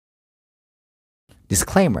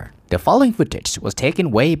Disclaimer: the following footage was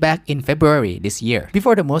taken way back in February this year,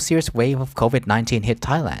 before the most serious wave of COVID-19 hit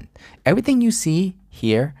Thailand. Everything you see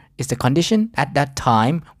here is the condition at that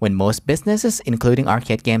time when most businesses, including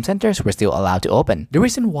arcade game centers, were still allowed to open. The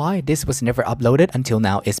reason why this was never uploaded until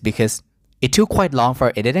now is because it took quite long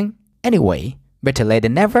for editing. Anyway, better late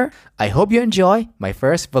than never. I hope you enjoy my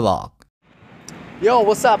first vlog. Yo,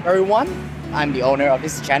 what's up everyone? I'm the owner of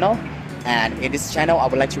this channel, and in this channel I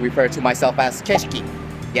would like to refer to myself as Keshki.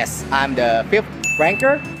 Yes, I'm the 5th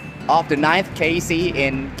ranker of the 9th KEC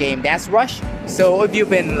in game Dance Rush. So if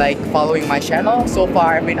you've been following my channel, so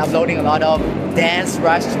far I've been uploading a lot of Dance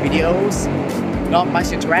Rush videos. Not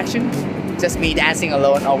much interaction, just me dancing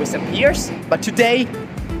alone or with some peers. But today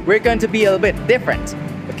we're going to be a little bit different.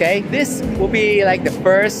 Okay, this will be the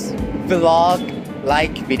first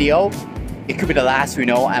vlog-like video. It could be the last,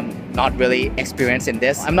 I'm not really experienced in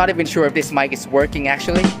this. I'm not even sure if this mic is working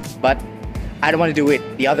actually, but I don't want to do it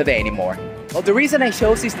the other day anymore. Well, the reason I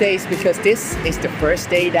chose this day is because this is the first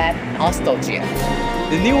day that Nostalgia,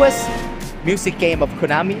 the newest music game of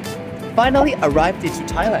Konami, finally arrived into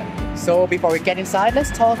Thailand. So before we get inside,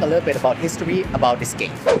 let's talk a little bit about history about this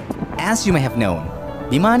game. As you may have known,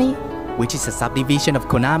 Bemani, which is a subdivision of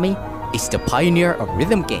Konami, is the pioneer of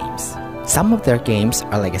rhythm games. Some of their games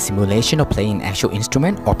are like a simulation of playing an actual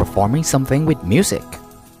instrument or performing something with music.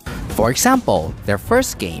 For example, their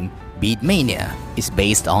first game, Beatmania, is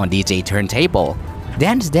based on DJ turntable.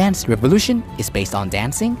 Dance Dance Revolution is based on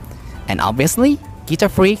dancing. And obviously, Guitar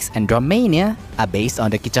Freaks and Drum Mania are based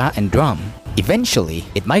on the guitar and drum. Eventually,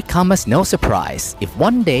 it might come as no surprise if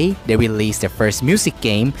one day they release their first music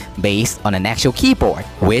game based on an actual keyboard,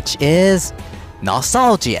 which is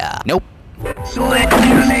Nostalgia. Nope. Select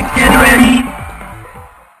music, get ready!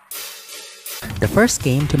 The first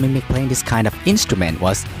game to mimic playing this kind of instrument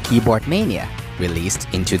was keyboardmania, released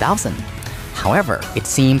in 2000. However, it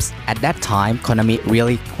seems at that time Konami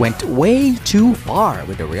really went way too far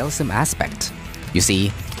with the realism aspect. You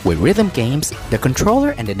see, with rhythm games, the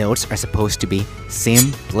controller and the notes are supposed to be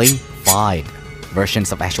simplified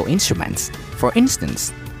versions of actual instruments. For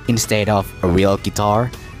instance, instead of a real guitar,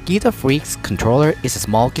 Guitar Freak's controller is a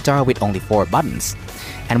small guitar with only 4 buttons.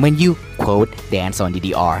 And when you, quote, dance on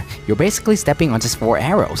DDR, you're basically stepping on just 4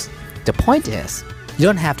 arrows. The point is, you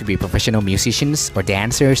don't have to be professional musicians or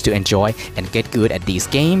dancers to enjoy and get good at these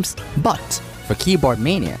games. But for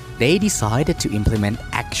Keyboardmania, they decided to implement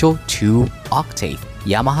actual 2-octave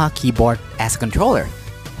Yamaha keyboard as a controller.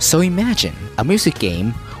 So imagine a music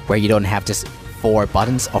game where you don't have just 4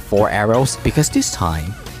 buttons or 4 arrows, because this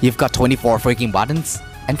time you've got 24 freaking buttons.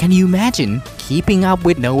 And can you imagine keeping up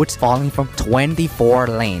with notes falling from 24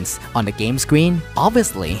 lanes on the game screen?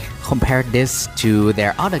 Obviously, compare this to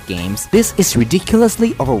their other games, this is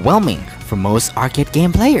ridiculously overwhelming for most arcade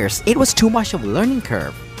game players. It was too much of a learning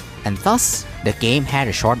curve, and thus, the game had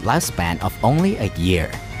a short lifespan of only a year.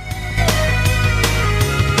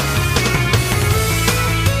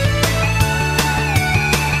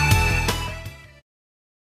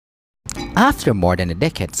 After more than a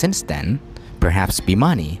decade since then, perhaps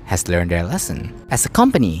Bemani has learned their lesson. As a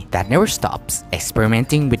company that never stops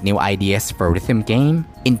experimenting with new ideas for a rhythm game,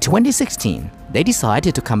 in 2016, they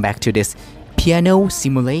decided to come back to this piano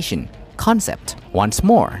simulation concept once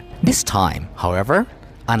more. This time, however,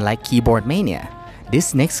 unlike Keyboardmania,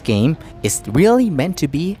 this next game is really meant to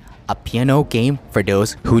be a piano game for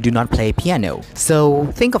those who do not play piano. So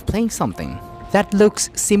think of playing something that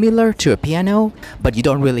looks similar to a piano, but you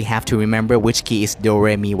don't really have to remember which key is do,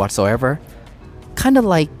 re, mi whatsoever. Kind of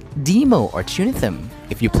like demo or tunithm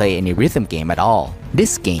if you play any rhythm game at all.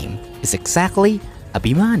 This game is exactly a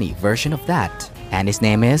Bemani version of that, and its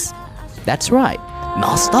name is, that's right,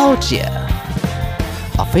 Nostalgia.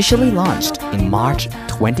 Officially launched in March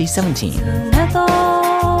 2017.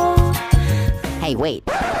 Hey wait,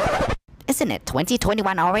 isn't it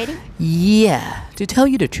 2021 already? Yeah, to tell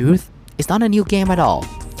you the truth, it's not a new game at all.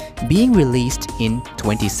 Being released in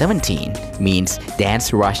 2017 means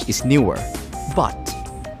Dance Rush is newer. But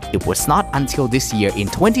it was not until this year in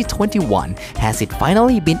 2021 has it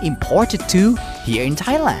finally been imported to here in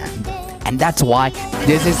Thailand. And that's why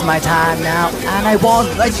this is my time now, and I won't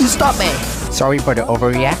let you stop me. Sorry for the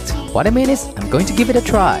overreact. What I mean is, I'm going to give it a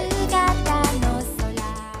try.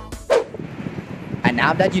 And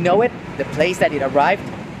now that you know it, the place that it arrived,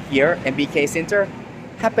 here in BK Center,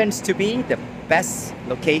 happens to be the best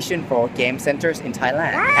location for game centers in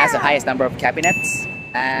Thailand. It has the highest number of cabinets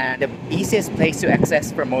and the easiest place to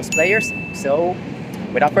access for most players. So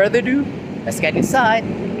without further ado, let's get inside.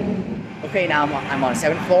 Okay, now I'm on the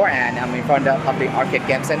 7th floor and I'm in front of the arcade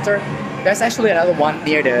game center. There's actually another one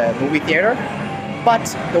near the movie theater. But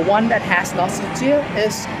the one that has nostalgia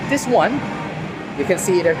is this one. You can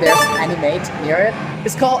see that there's animate near it.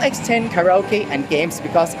 It's called X10 Karaoke and Games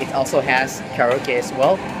because it also has karaoke as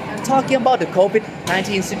well. Talking about the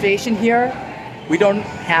COVID-19 situation here, we don't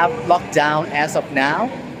have lockdown as of now.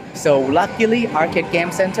 So luckily, arcade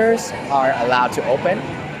game centers are allowed to open.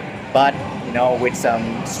 But, you know, with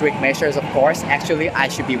some strict measures, of course. Actually, I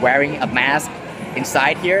should be wearing a mask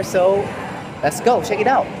inside here. So let's go, check it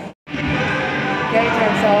out. Okay,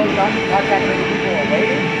 turns out not that many people are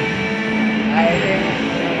waiting. I think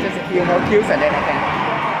just a few more queues and then I can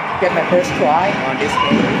get my first try on this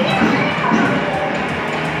game.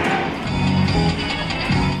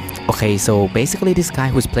 Okay, so basically this guy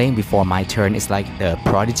who's playing before my turn is like the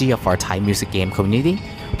prodigy of our Thai music game community.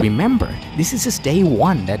 Remember, this is just day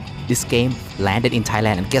 1 that this game landed in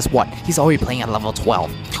Thailand, and guess what? He's already playing at level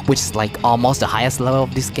 12, which is like almost the highest level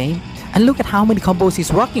of this game. And look at how many combos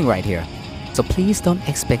he's rocking right here. So please don't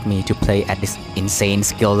expect me to play at this insane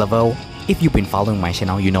skill level. If you've been following my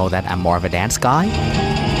channel, you know that I'm more of a dance guy.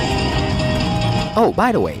 Oh,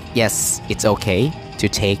 by the way, yes, it's okay to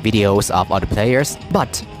take videos of other players,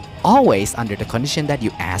 but always under the condition that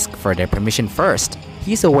you ask for their permission first.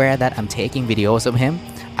 He's aware that I'm taking videos of him.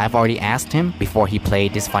 I've already asked him before he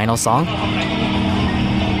played this final song.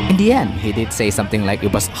 In the end, he did say something like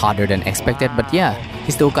it was harder than expected, but yeah,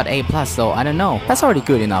 he still got A+, so I don't know. That's already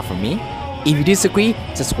good enough for me. If you disagree,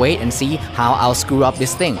 just wait and see how I'll screw up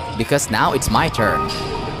this thing, because now it's my turn.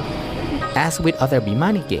 As with other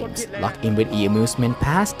Bemani games, log in with e-amusement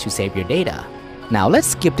pass to save your data. Now let's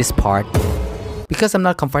skip this part, because I'm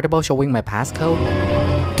not comfortable showing my passcode.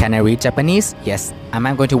 Can I read Japanese? Yes. Am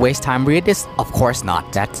I going to waste time read this? Of course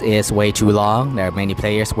not. That is way too long. There are many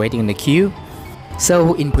players waiting in the queue.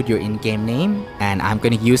 So input your in-game name, and I'm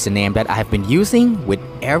going to use the name that I've been using with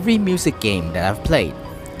every music game that I've played.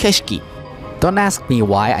 Keshki. Don't ask me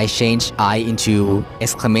why I changed I into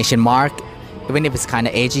exclamation mark, even if it's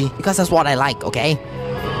kinda edgy, because that's what I like, okay?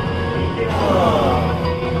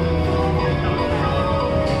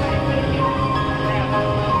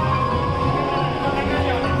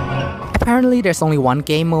 Apparently there's only one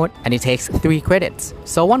game mode and it takes 3 credits.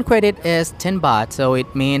 So 1 credit is 10 baht, so it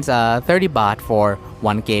means 30 baht for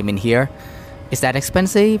 1 game in here. Is that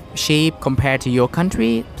expensive, cheap compared to your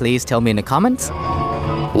country? Please tell me in the comments.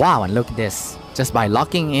 Wow, and look at this. Just by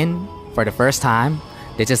logging in for the first time,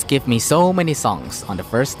 they just give me so many songs on the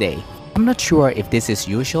first day. I'm not sure if this is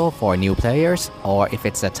usual for new players or if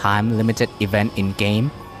it's a time-limited event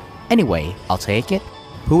in-game. Anyway, I'll take it.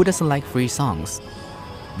 Who doesn't like free songs?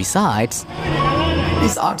 Besides,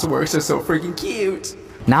 these artworks are so freaking cute.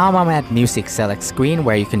 Now I'm at Music Select screen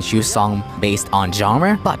where you can choose song based on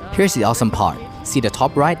genre, but here's the awesome part. See the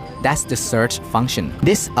top right? That's the search function.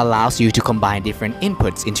 This allows you to combine different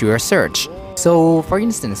inputs into your search. So for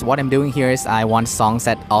instance, what I'm doing here is I want songs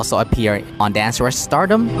that also appear on Dance Rush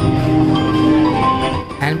Stardom.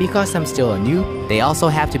 And because I'm still a noob, they also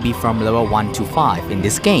have to be from level 1 to 5 in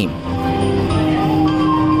this game.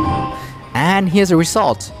 And here's the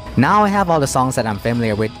result. Now I have all the songs that I'm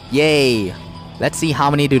familiar with. Yay! Let's see how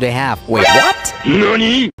many do they have. Wait, what?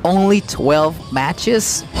 NANI? Only 12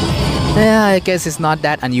 matches? Yeah, I guess it's not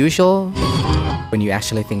that unusual when you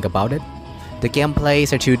actually think about it. The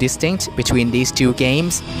gameplays are too distinct between these 2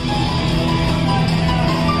 games.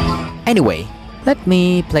 Anyway, let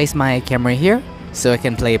me place my camera here so I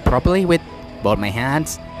can play properly with both my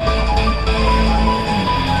hands.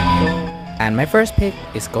 And my first pick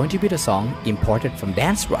is going to be the song imported from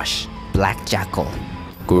Dance Rush, Black Jackal.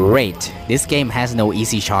 Great, this game has no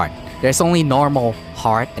easy chart. There's only normal,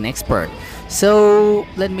 hard, and expert. So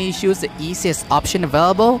let me choose the easiest option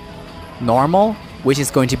available, normal, which is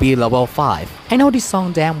going to be level 5. I know this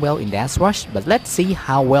song damn well in Dance Rush, but let's see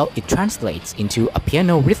how well it translates into a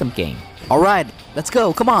piano rhythm game. Alright, let's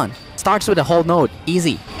go, come on. Starts with a whole note,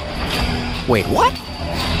 easy. Wait, what?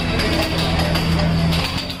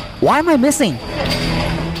 Why am I missing?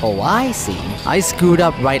 Oh, I see. I screwed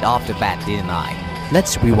up right off the bat, didn't I?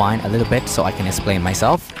 Let's rewind a little bit so I can explain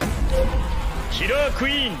myself. Killer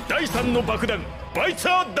Queen 第3の爆弾バイツ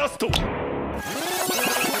ァーダスト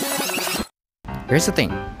Here's the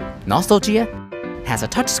thing. Nostalgia has a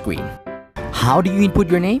touchscreen. How do you input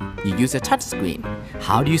your name? You use a touchscreen.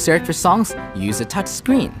 How do you search for songs? You use a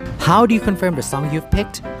touchscreen. How do you confirm the song you've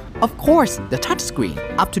picked? Of course, the touchscreen.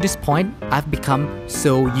 Up to this point, I've become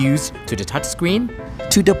so used to the touchscreen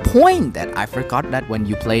to the point that I forgot that when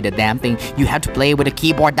you play the damn thing, you have to play with a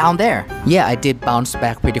keyboard down there. Yeah, I did bounce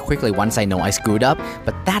back pretty quickly once I know I screwed up,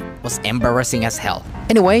 but that was embarrassing as hell.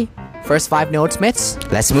 Anyway, first 5 notes, mates.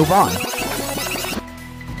 Let's move on.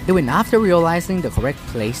 Even after realizing the correct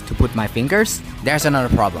place to put my fingers, there's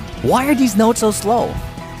another problem. Why are these notes so slow?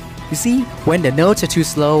 You see, when the notes are too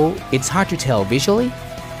slow, it's hard to tell visually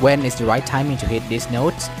when is the right timing to hit these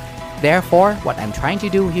notes. Therefore, what I'm trying to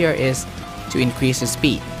do here is to increase the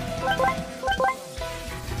speed,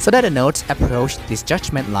 so that the notes approach this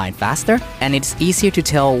judgment line faster, and it's easier to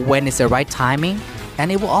tell when is the right timing,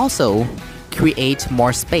 and it will also create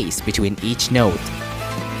more space between each note.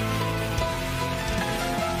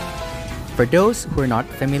 For those who are not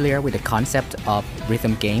familiar with the concept of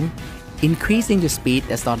rhythm game, increasing the speed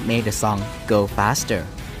does not make the song go faster,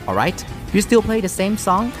 alright? You still play the same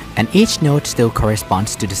song, and each note still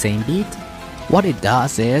corresponds to the same beat. What it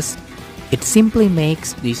does is, it simply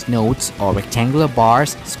makes these notes or rectangular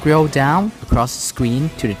bars scroll down across the screen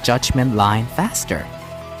to the judgment line faster.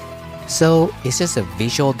 So it's just a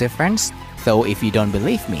visual difference. So if you don't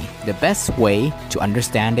believe me, the best way to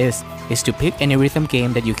understand this is to pick any rhythm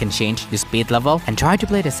game that you can change the speed level and try to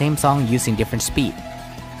play the same song using different speed.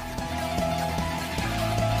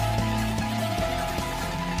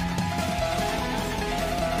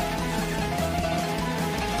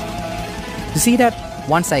 You see that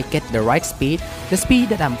once I get the right speed, the speed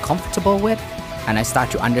that I'm comfortable with, and I start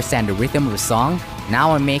to understand the rhythm of the song,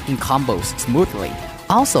 now I'm making combos smoothly.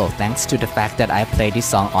 Also, thanks to the fact that I played this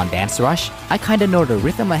song on Dance Rush, I kinda know the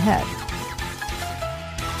rhythm ahead.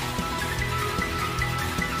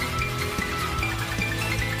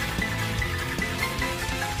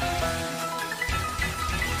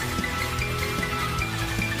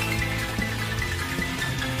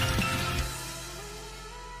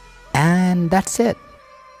 And that's it.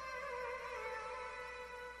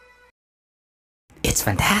 It's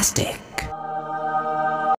fantastic.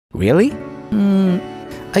 Really?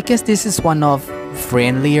 I guess this is one of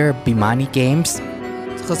friendlier Bemani games,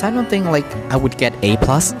 because I don't think like I would get A+.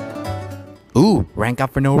 Ooh, rank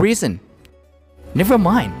up for no reason. Never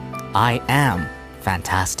mind, I am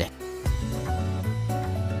fantastic.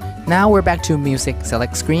 Now we're back to music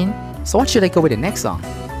select screen. So what should I go with the next song?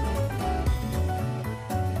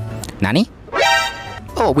 Nani?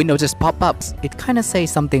 Oh, window just pop-ups. It kinda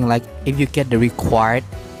says something like, if you get the required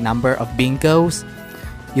number of bingos,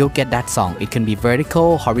 you'll get that song. It can be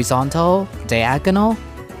vertical, horizontal, diagonal.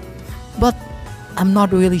 But I'm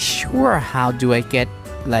not really sure how do I get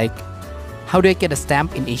a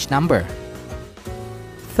stamp in each number.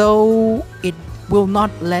 So it will not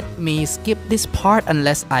let me skip this part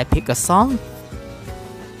unless I pick a song.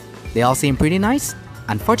 They all seem pretty nice.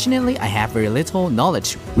 Unfortunately, I have very little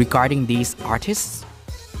knowledge regarding these artists.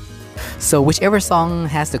 So whichever song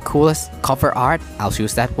has the coolest cover art, I'll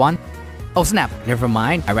choose that one. Oh snap, never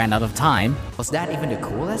mind, I ran out of time. Was that even the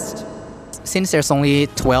coolest? Since there's only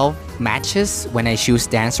 12 matches when I choose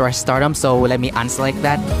Dance Rush Stardom, so let me unselect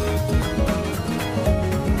that.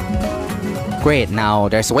 Great, now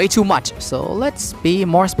there's way too much, so let's be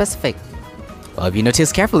more specific. Well, if you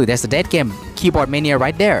notice carefully, there's a dead game, keyboardmania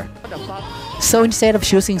right there. So instead of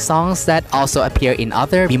choosing songs that also appear in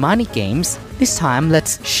other Bemani games, this time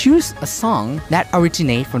let's choose a song that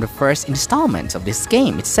originates from the first installment of this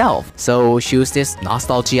game itself. So choose this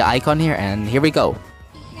nostalgia icon here, and here we go.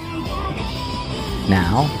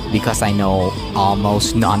 Now, because I know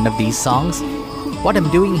almost none of these songs, what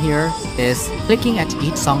I'm doing here is clicking at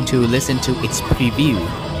each song to listen to its preview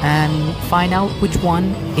and find out which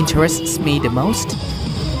one interests me the most.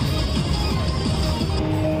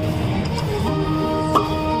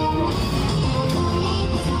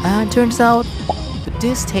 And turns out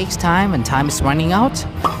this takes time and time is running out,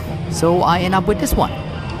 so I end up with this one.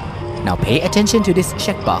 Now pay attention to this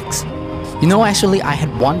checkbox. You know, actually I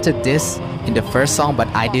had wanted this in the first song, but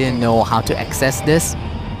I didn't know how to access this.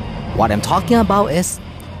 What I'm talking about is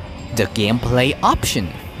the gameplay option.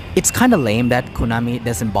 It's kinda lame that Konami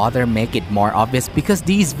doesn't bother make it more obvious, because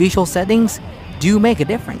these visual settings do make a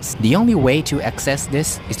difference. The only way to access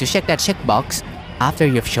this is to check that checkbox after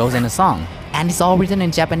you've chosen a song, and it's all written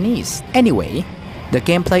in Japanese. Anyway, the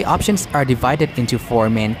gameplay options are divided into 4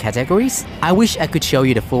 main categories. I wish I could show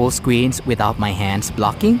you the full screens without my hands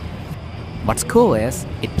blocking. What's cool is,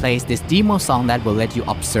 it plays this demo song that will let you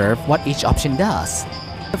observe what each option does.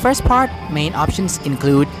 The first part, main options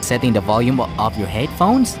include setting the volume of your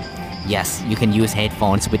headphones. Yes, you can use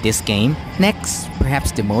headphones with this game. Next,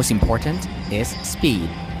 perhaps the most important, is speed,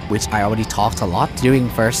 which I already talked a lot during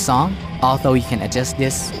first song. Although you can adjust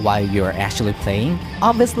this while you're actually playing,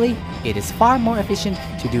 obviously, it is far more efficient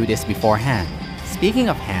to do this beforehand. Speaking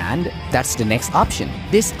of hand, that's the next option.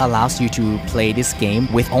 This allows you to play this game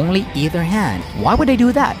with only either hand. Why would I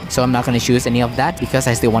do that? So I'm not going to choose any of that because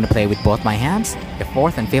I still want to play with both my hands. The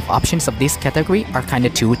fourth and fifth options of this category are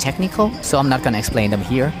kinda too technical, so I'm not going to explain them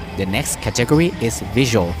here. The next category is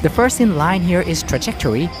visual. The first in line here is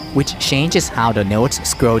trajectory, which changes how the notes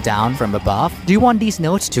scroll down from above. Do you want these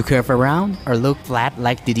notes to curve around or look flat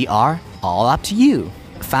like DDR? All up to you.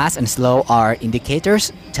 Fast and slow are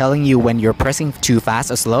indicators telling you when you're pressing too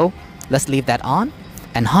fast or slow. Let's leave that on.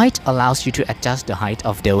 And height allows you to adjust the height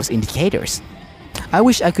of those indicators. I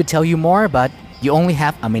wish I could tell you more, but you only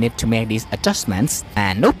have a minute to make these adjustments,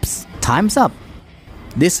 and oops, time's up.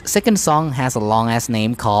 This second song has a long-ass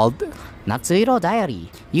name called Natsuhiro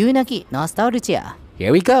Diary, Yunaki Nostalgia.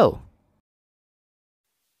 Here we go.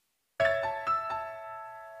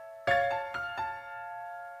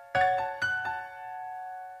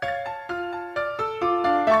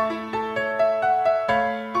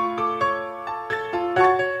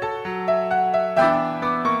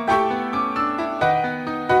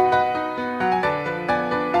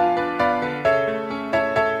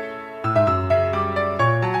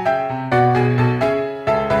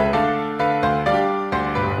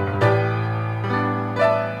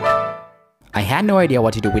 I had no idea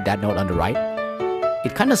what to do with that note on the right.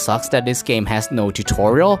 It kinda sucks that this game has no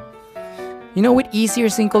tutorial. You know, with easier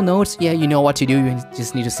single notes, yeah, you know what to do, you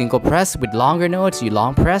just need to single press. With longer notes, you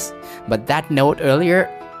long press. But that note earlier,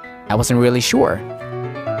 I wasn't really sure.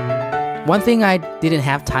 One thing I didn't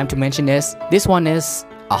have time to mention is, this one is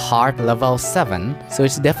a hard level 7, so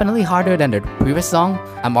it's definitely harder than the previous song.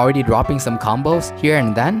 I'm already dropping some combos here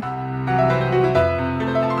and then.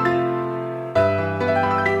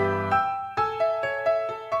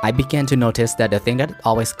 I began to notice that the thing that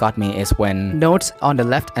always got me is when notes on the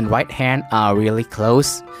left and right hand are really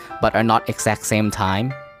close but are not exact same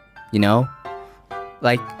time, you know?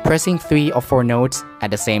 Like pressing 3 or 4 notes at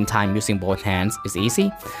the same time using both hands is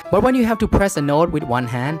easy, but when you have to press a note with one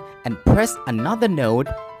hand and press another note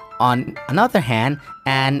on another hand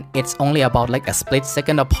and it's only about like a split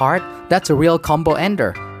second apart, that's a real combo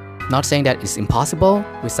ender. Not saying that it's impossible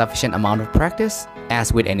with sufficient amount of practice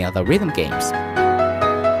as with any other rhythm games.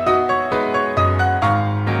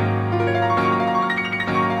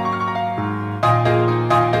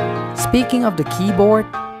 Speaking of the keyboard,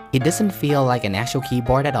 it doesn't feel like an actual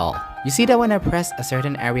keyboard at all. You see that when I press a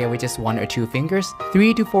certain area with just 1 or 2 fingers,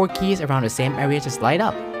 3 to 4 keys around the same area just light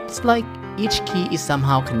up. It's like each key is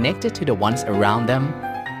somehow connected to the ones around them.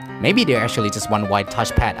 Maybe they're actually just one wide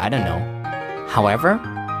touchpad, I don't know. However,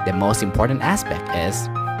 the most important aspect is,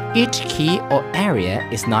 each key or area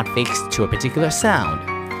is not fixed to a particular sound.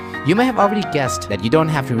 You may have already guessed that you don't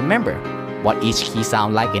have to remember what each key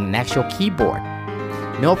sounds like in an actual keyboard.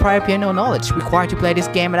 No prior piano knowledge required to play this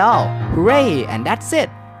game at all. Hooray! And that's it!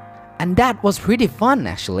 And that was pretty fun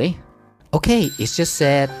actually. Okay, it's just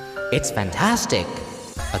said, it's fantastic!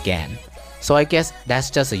 Again. So I guess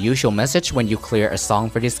that's just a usual message when you clear a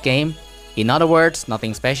song for this game. In other words,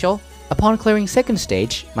 nothing special. Upon clearing second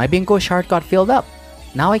stage, my bingo chart got filled up.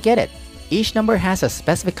 Now I get it. Each number has a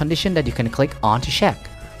specific condition that you can click on to check.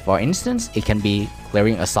 For instance, it can be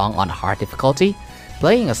clearing a song on hard difficulty,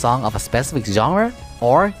 playing a song of a specific genre,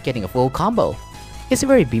 or getting a full combo. It's a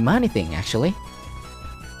very Bemani thing actually.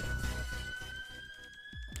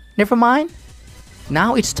 Never mind.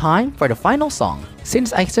 Now it's time for the final song.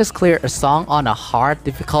 Since I just cleared a song on a hard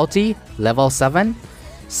difficulty, level 7,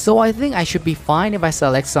 so I think I should be fine if I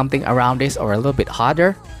select something around this or a little bit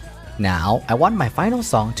harder. Now, I want my final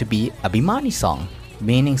song to be a Bemani song,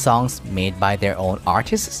 meaning songs made by their own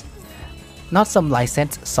artists. Not some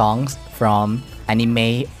licensed songs from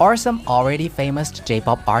anime or some already famous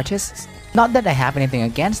J-pop artists. Not that I have anything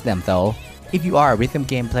against them though. If you are a rhythm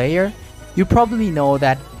game player, you probably know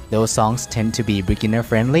that those songs tend to be beginner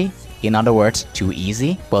friendly. In other words, too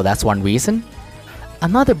easy. Well, that's one reason.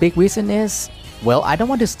 Another big reason is, well, I don't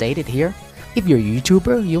want to state it here. If you're a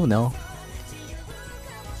YouTuber, you'll know.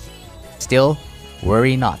 Still,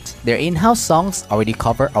 worry not. Their in-house songs already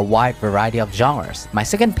cover a wide variety of genres. My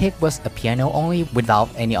second pick was a piano only without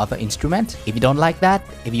any other instrument. If you don't like that,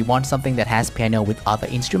 if you want something that has piano with other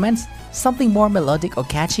instruments, something more melodic or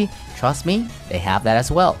catchy, trust me, they have that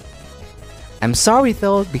as well. I'm sorry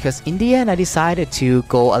though, because in the end I decided to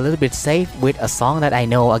go a little bit safe with a song that I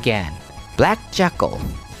know again, Black Jackal.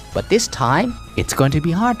 But this time, it's going to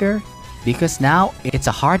be harder, because now it's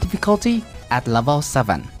a hard difficulty at level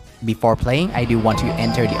 7. Before playing, I do want to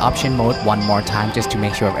enter the option mode one more time just to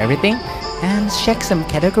make sure of everything and check some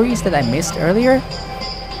categories that I missed earlier.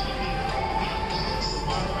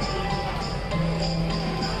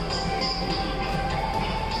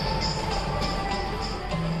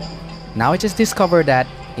 Now I just discovered that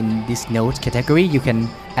in this note category you can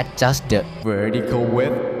adjust the vertical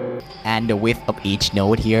width and the width of each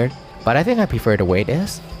note here, but I think I prefer the way it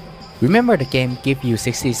is. Remember, the game gives you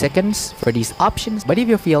 60 seconds for these options, but if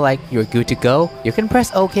you feel like you're good to go, you can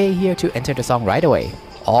press OK here to enter the song right away.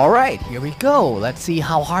 Alright, here we go. Let's see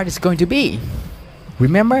how hard it's going to be.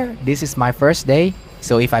 Remember, this is my first day,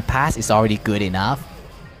 so if I pass, it's already good enough.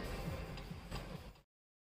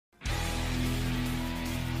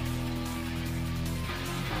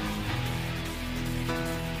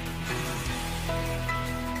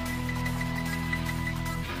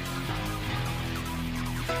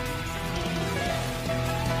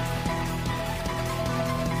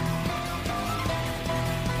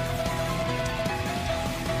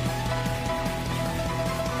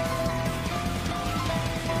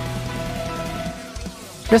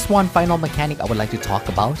 There's one final mechanic I would like to talk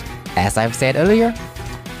about. As I've said earlier,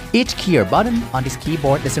 each key or button on this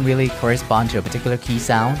keyboard doesn't really correspond to a particular key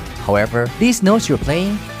sound. However, these notes you're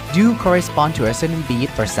playing do correspond to a certain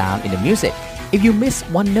beat or sound in the music. If you miss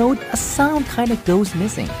one note, a sound kinda goes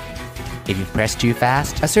missing. If you press too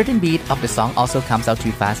fast, a certain beat of the song also comes out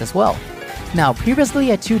too fast as well. Now,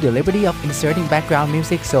 previously I took the liberty of inserting background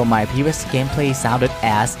music, so my previous gameplay sounded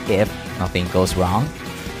as if nothing goes wrong.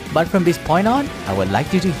 But from this point on, I would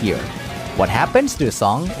like you to hear what happens to the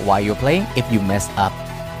song while you're playing if you mess up.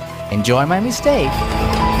 Enjoy my mistake!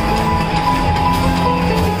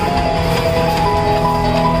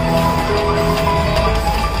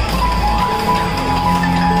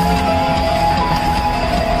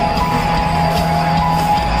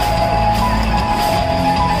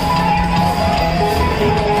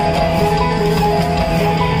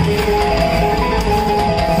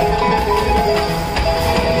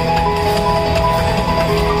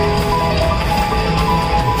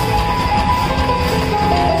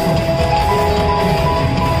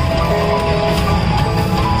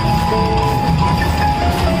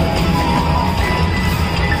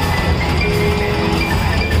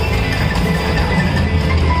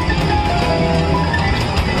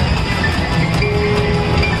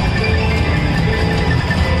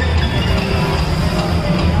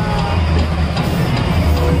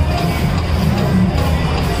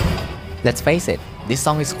 Let's face it, this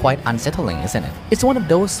song is quite unsettling, isn't it? It's one of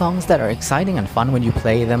those songs that are exciting and fun when you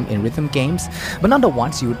play them in rhythm games, but not the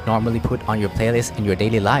ones you would normally put on your playlist in your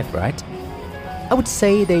daily life, right? I would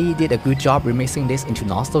say they did a good job remixing this into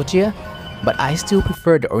nostalgia, but I still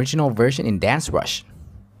prefer the original version in Dance Rush.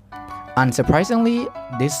 Unsurprisingly,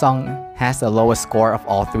 this song has the lowest score of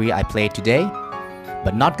all three I played today,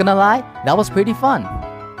 but not gonna lie, that was pretty fun.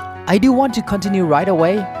 I do want to continue right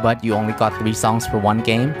away, but you only got 3 songs for one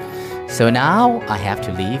game. So now I have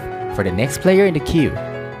to leave for the next player in the queue.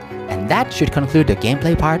 And that should conclude the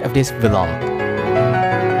gameplay part of this vlog.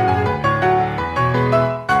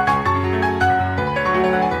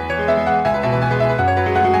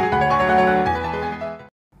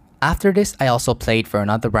 After this, I also played for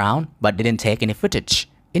another round, but didn't take any footage.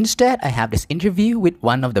 Instead, I have this interview with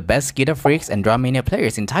one of the best guitar freaks and drum mania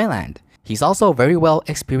players in Thailand. He's also very well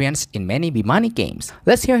experienced in many Bemani games.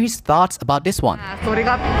 Let's hear his thoughts about this one. สวัสดี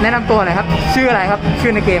ครับแนะนำตัวหน่อยครับชื่ออะไรครับชื่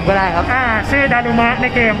อในเกมก็ได้ครับชื่อดารุมะใน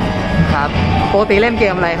เกมครับปกติเล่นเก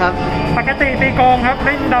มอะไรครับปกติตีกลองครับเ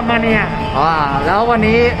ล่นดามาเนียแล้ววัน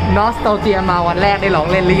นี้นอสโตเจียมาวันแรกได้ลอง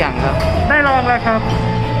เล่นหรือยังครับได้ลองแล้วครับ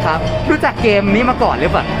ครับรู้จักเกมนี้มาก่อนหรื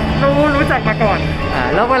อเปล่ารู้จักมาก่อน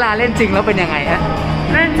แล้วเวลาเล่นจริงแล้วเป็นยังไงฮะ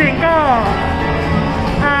เล่นจริงก็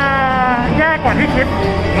ยากกว่าที่คิด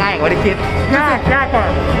ง่ายกว่าที่คิดยากกว่า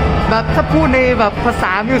แบบถ้าพูดในแบบภาษ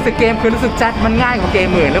ามิวสิกเกมคือรู้สึกจัดมันง่ายกว่าเกม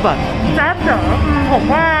อื่นหรือเปล่าจัดเหรอผม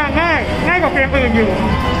ว่าง่ายกว่าเกมอื่นอยู่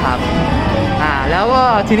ครับแล้วก็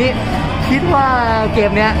ทีนี้คิดว่าเก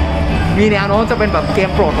มเนี้ยมีแนวโน้มจะเป็นแบบเกม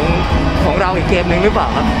โปรดของเราอีกเกมหนึ่งหรือเปล่า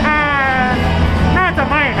ครับน่าจะ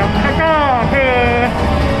ไม่ครับแล้วก็คือ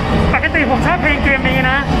ปกติผมชอบเพลงเกมนี้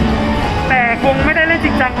นะแต่คงไม่ได้เล่นจ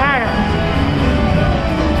ริงจังมาก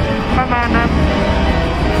ประมาณนั้น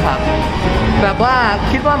ครับแบบว่า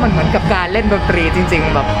คิดว่ามันเหมือนกับการเล่นดนตรีจริง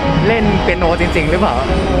ๆแบบเล่นเปียโนจริงๆหรือเปล่า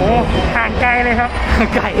โอ้ห่างไกลเลยครับ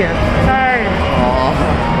ไกลอ่ะใช่โ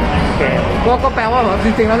อเคก็แปลว่าแบบจ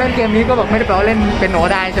ริงๆแล้วเล่นเกมนี้ก็แบบไม่ได้แปลว่าเล่นเปียโน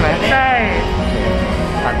ได้ใช่ไหมใช่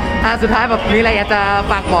สุดท้ายแบบมีอะไรอยากจะ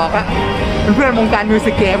ฝากบอกอะเพื่อนๆวงการมิว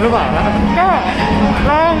สิกเกมหรือเปล่าก็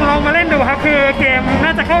ลองมาเล่นดูครับคือเกมน่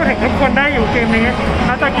าจะเข้าถึงทุกคนได้อยู่เกมนี้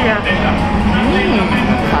นัตเกียร์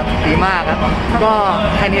ครับดีมากครับก็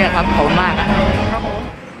แค่นี้ครับขอบคุณมากครับ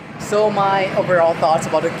So my overall thoughts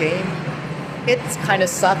about the game, it kind of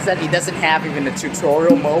sucks that it doesn't have even a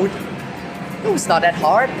tutorial mode. It's not that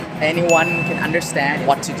hard. Anyone can understand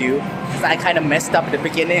what to do. So I kind of messed up at the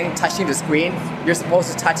beginning, touching the screen. You're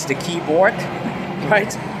supposed to touch the keyboard, right?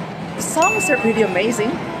 The songs are pretty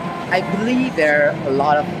amazing. I believe there are a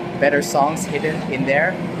lot of better songs hidden in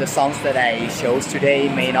there. The songs that I chose today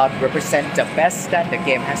may not represent the best that the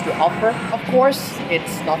game has to offer. Of course,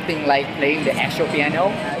 it's nothing like playing the actual piano.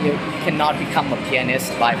 You cannot become a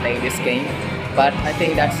pianist by playing this game. But I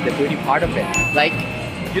think that's the beauty part of it. Like,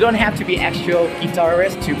 you don't have to be an actual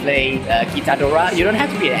guitarist to play guitadora. You don't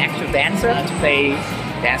have to be an actual dancer to play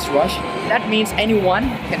Dance Rush. That means anyone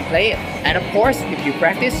can play it. And of course, if you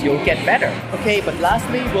practice, you'll get better. Okay, but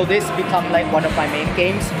lastly, will this become like one of my main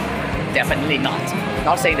games? Definitely not.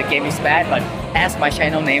 Not saying the game is bad, but as my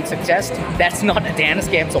channel name suggests, that's not a dance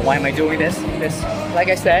game, so why am I doing this? Because, like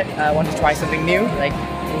I said, I want to try something new, like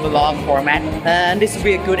the long format. And this will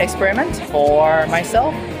be a good experiment for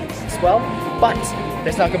myself as well. But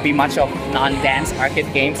there's not going to be much of non-dance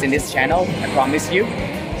arcade games in this channel, I promise you.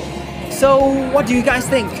 So what do you guys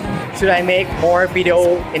think? Should I make more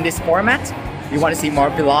video in this format? You want to see more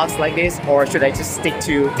vlogs like this, or should I just stick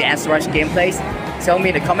to Dance Rush gameplays? Tell me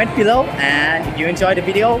in the comment below, and if you enjoyed the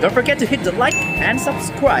video, don't forget to hit the like and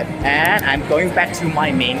subscribe. And I'm going back to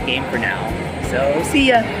my main game for now. So see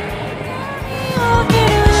ya!